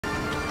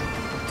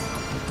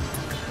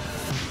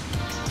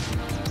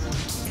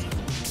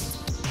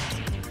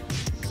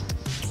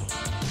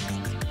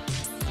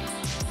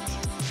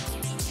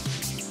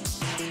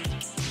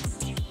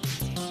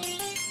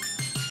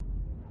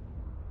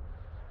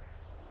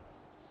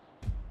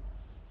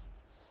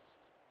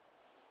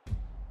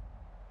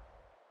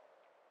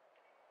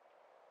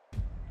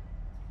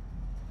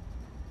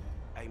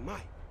Hey,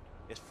 Mike,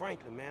 it's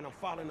Franklin, man. I'm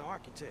following the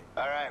architect.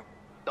 All right,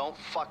 don't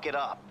fuck it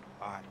up.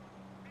 All right.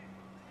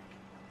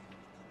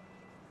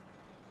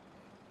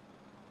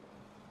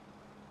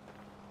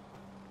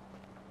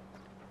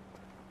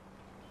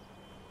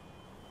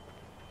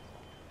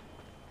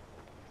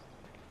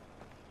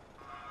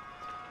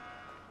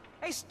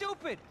 Hey,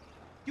 stupid!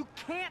 You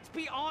can't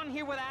be on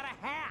here without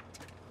a hat!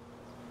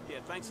 Yeah,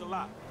 thanks a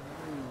lot.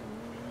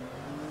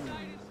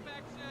 Site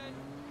inspection.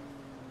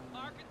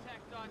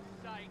 Architect on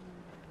site.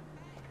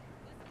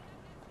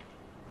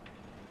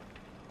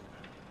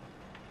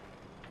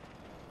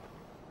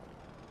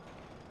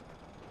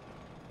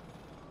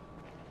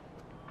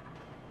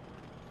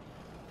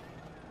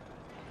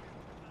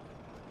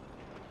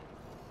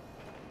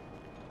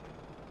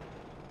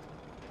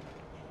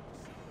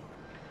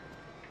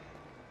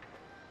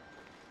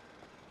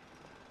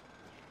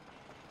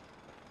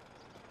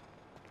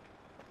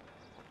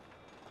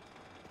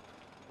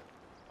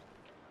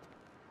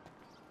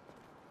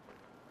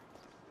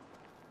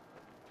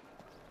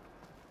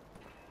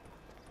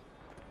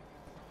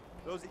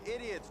 Those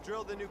idiots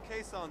drilled the new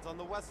caissons on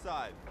the west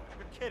side.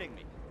 You're kidding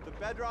me. The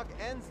bedrock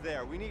ends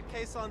there. We need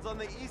caissons on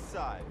the east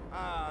side.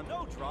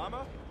 No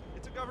drama.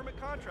 It's a government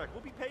contract.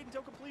 We'll be paid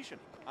until completion.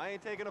 I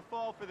ain't taking a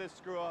fall for this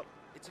screw-up.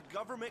 It's a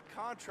government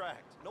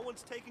contract. No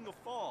one's taking a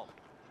fall.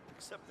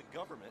 Except the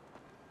government.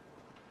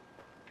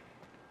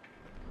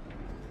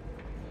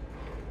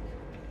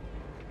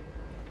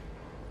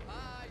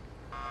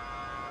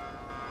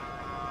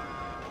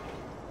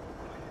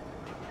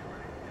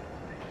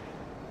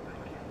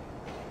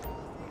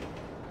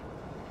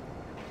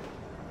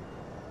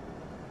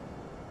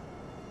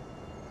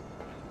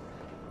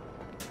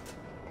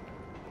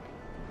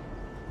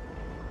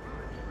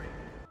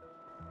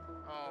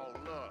 Oh,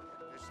 look,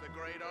 it's the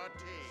great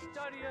RT.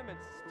 Study him and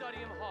study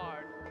him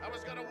hard. I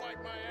was gonna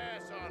wipe my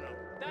ass on him.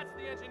 That's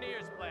the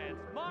engineer's plans.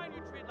 Mine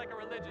you treat like a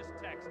religious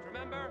text,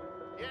 remember?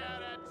 Yeah,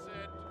 that's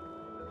it.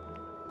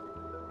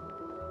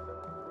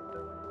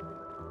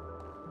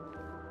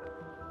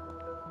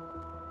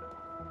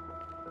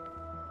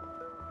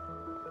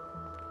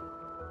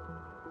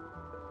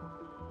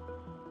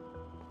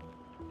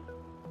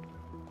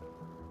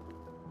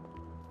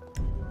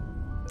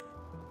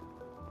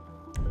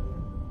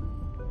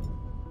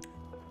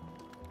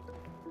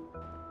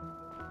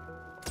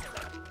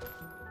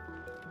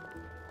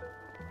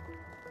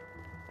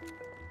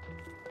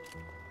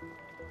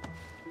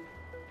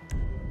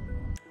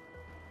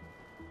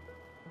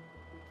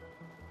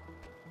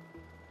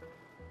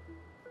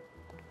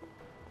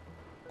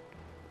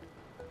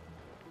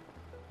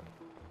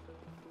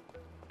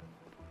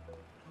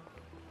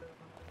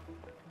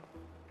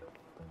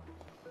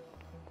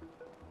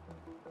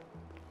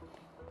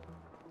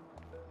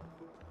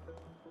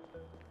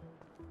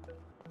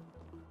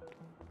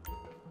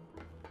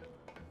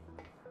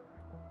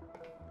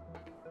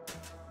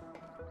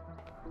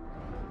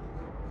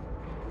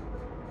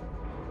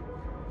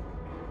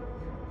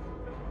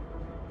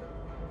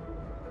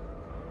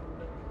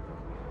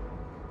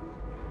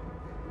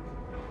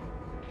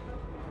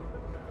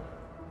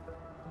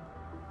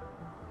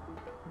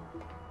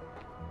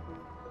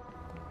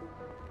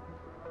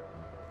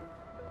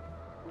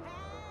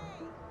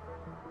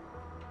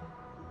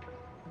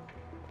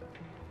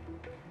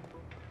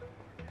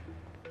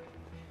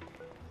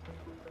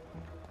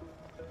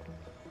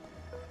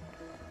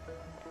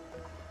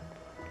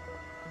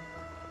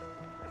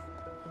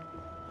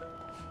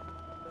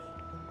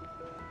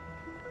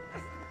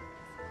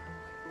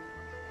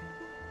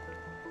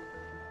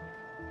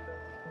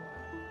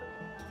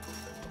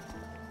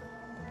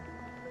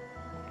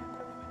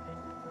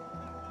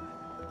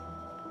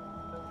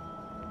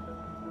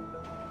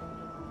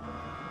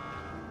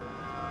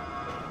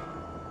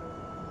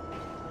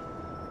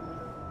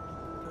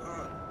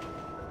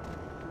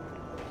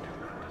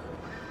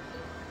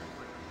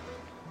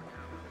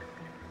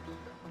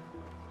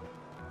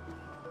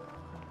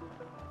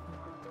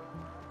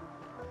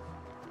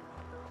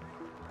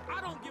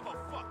 I don't give a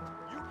fuck.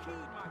 You keyed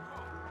my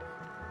car.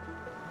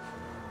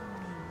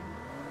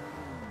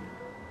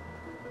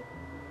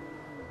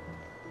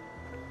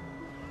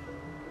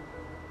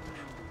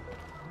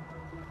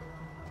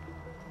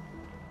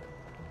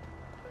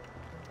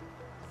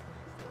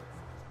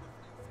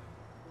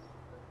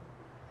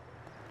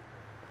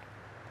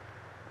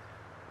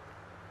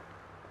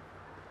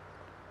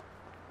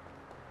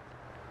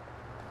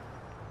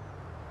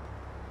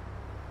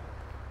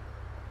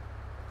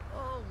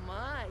 Oh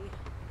my.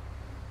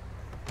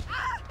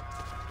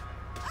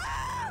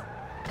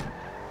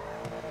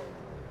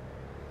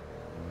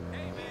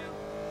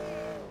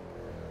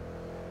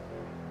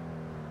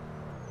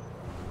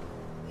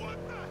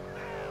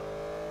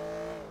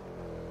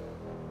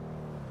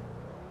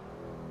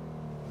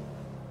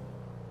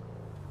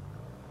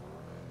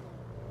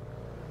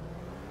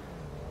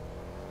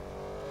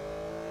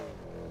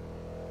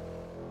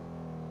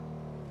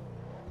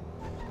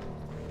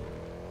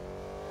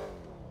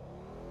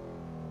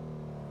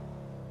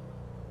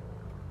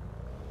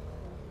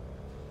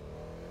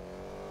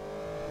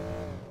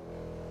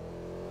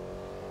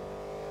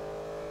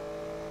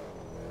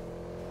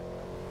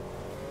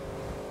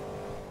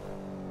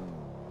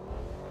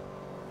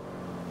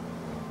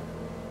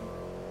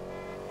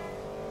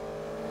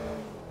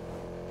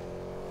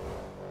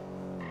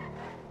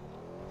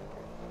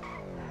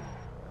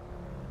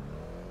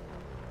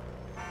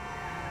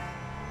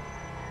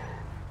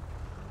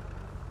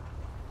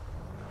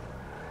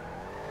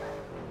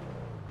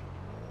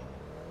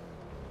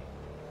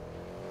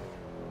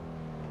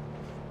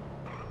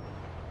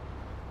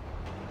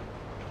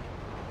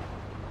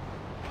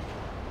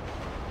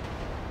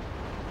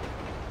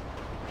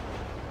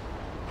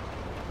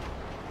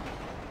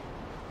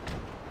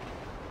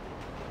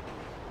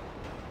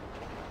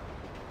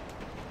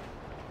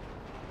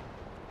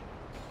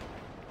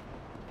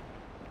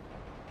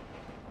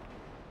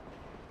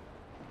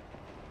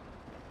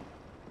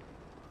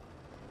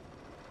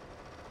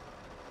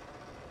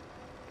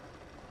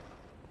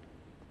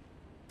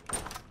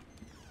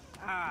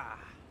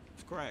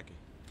 cracking?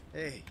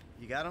 Hey,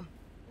 you got him?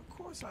 Of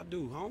course I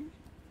do, homie.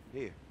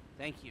 Here.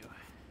 Thank you.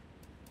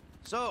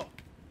 So,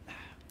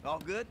 all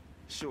good?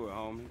 Sure,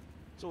 homie.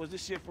 So is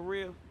this shit for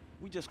real?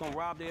 We just gonna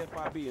rob the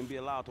FIB and be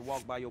allowed to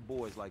walk by your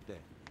boys like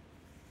that?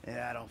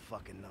 Yeah, I don't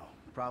fucking know.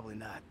 Probably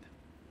not.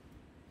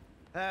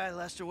 All right,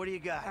 Lester, what do you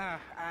got?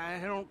 I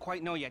don't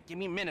quite know yet. Give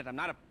me a minute. I'm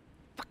not a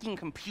fucking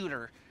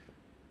computer.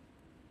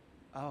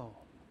 Oh,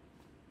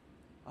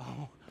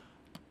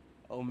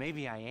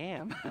 maybe I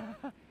am.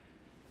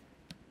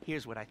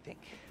 Here's what I think.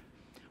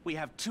 We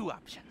have two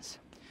options.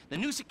 The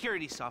new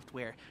security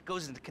software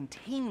goes into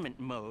containment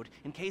mode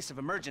in case of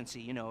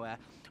emergency, you know,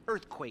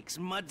 earthquakes,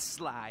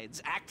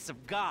 mudslides, acts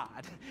of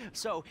God.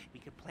 So we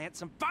could plant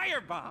some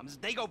fire bombs.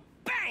 They go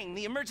bang!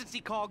 The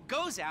emergency call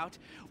goes out.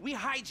 We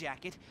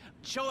hijack it,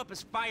 show up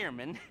as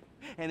firemen,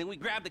 and then we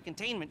grab the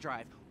containment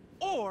drive.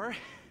 Or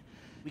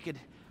we could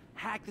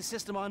hack the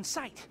system on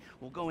site.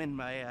 We'll go in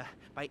by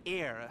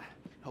air.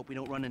 Hope we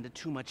don't run into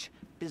too much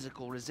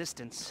physical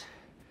resistance.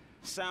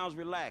 Sounds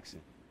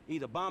relaxing.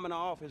 Either bombing an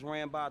office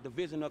ran by a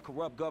division of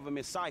corrupt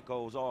government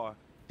psychos or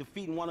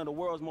defeating one of the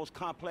world's most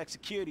complex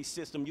security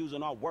systems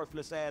using our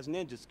worthless-ass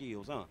ninja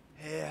skills, huh?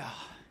 Yeah,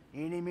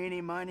 eeny,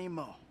 meeny, miny,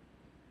 mo.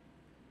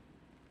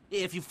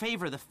 If you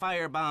favor the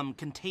firebomb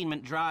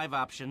containment drive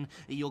option,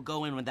 you'll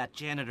go in with that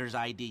janitor's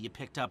ID you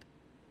picked up.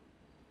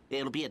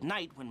 It'll be at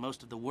night when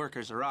most of the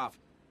workers are off.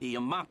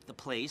 You mop the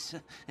place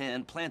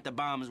and plant the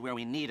bombs where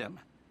we need them.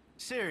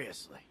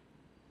 Seriously?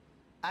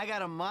 I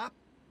got a mop?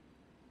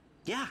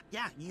 Yeah,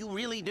 you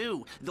really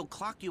do. They'll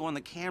clock you on the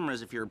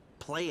cameras if you're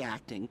play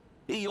acting.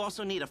 You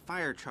also need a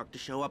fire truck to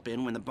show up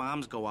in when the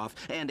bombs go off,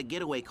 and a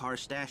getaway car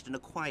stashed in a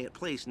quiet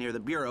place near the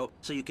bureau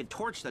so you can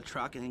torch the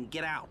truck and then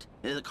get out.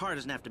 The car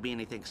doesn't have to be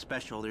anything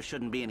special. There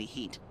shouldn't be any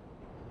heat.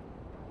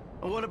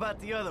 And what about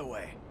the other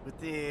way, with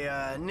the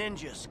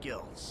ninja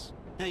skills?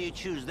 Now, you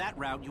choose that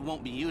route, you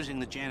won't be using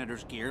the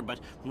janitor's gear, but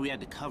we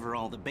had to cover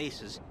all the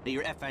bases.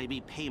 Your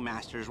FIB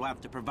paymasters will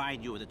have to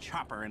provide you with a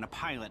chopper and a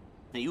pilot.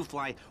 Now, you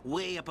fly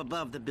way up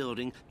above the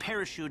building,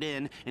 parachute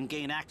in, and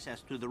gain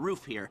access through the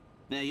roof here.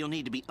 Now, you'll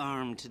need to be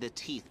armed to the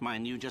teeth,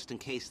 mind you, just in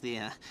case the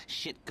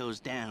shit goes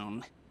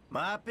down.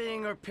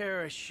 Mopping or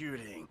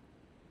parachuting?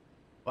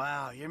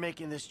 Wow, you're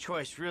making this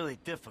choice really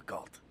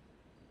difficult.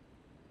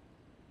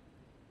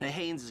 Now,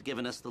 Haynes has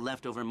given us the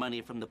leftover money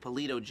from the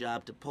Polito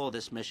job to pull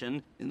this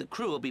mission, and the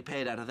crew will be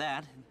paid out of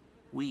that.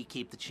 We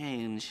keep the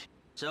change.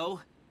 So,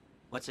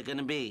 what's it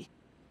gonna be?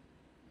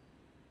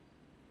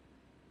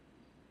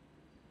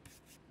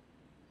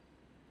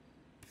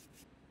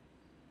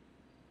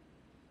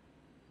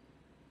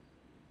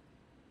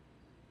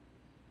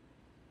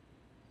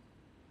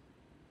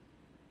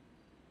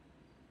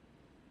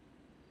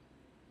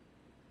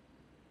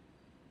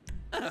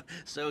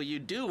 So you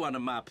do want to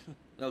mop.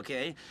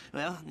 Okay,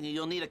 well,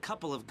 you'll need a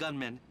couple of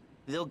gunmen.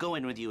 They'll go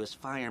in with you as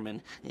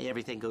firemen.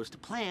 Everything goes to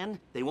plan.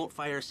 They won't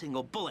fire a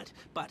single bullet,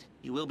 but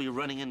you will be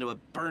running into a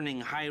burning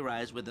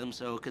high-rise with them,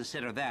 so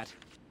consider that.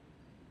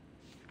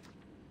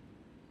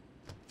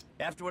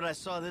 After what I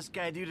saw this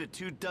guy do to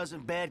 24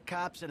 bad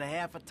cops and a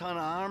half a ton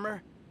of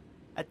armor,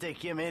 I'd take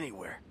him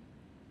anywhere.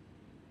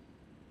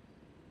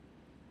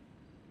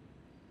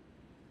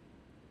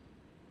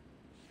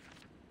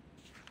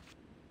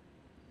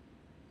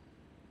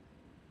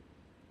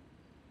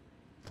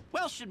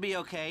 Well, should be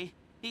okay.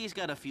 He's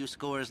got a few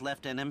scores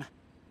left in him.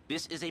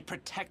 This is a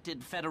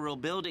protected federal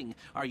building.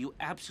 Are you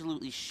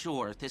absolutely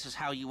sure this is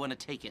how you want to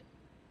take it?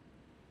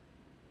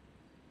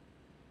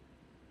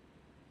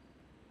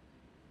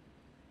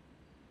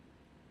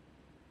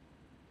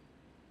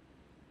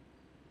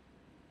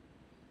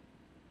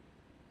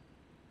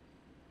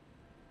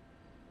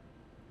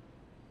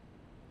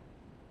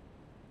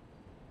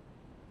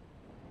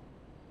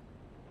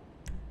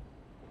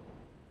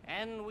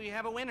 And we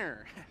have a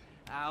winner.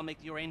 I'll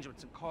make the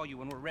arrangements and call you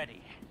when we're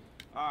ready.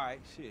 All right,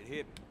 shit,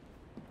 hit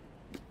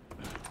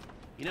me.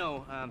 You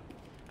know,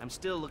 I'm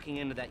still looking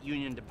into that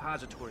union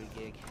depository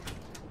gig.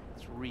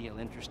 It's real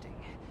interesting.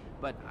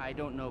 But I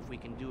don't know if we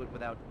can do it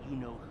without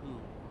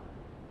you-know-who.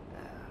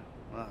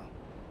 Well,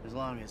 as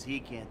long as he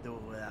can't do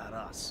it without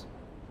us.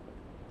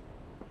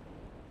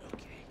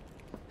 Okay.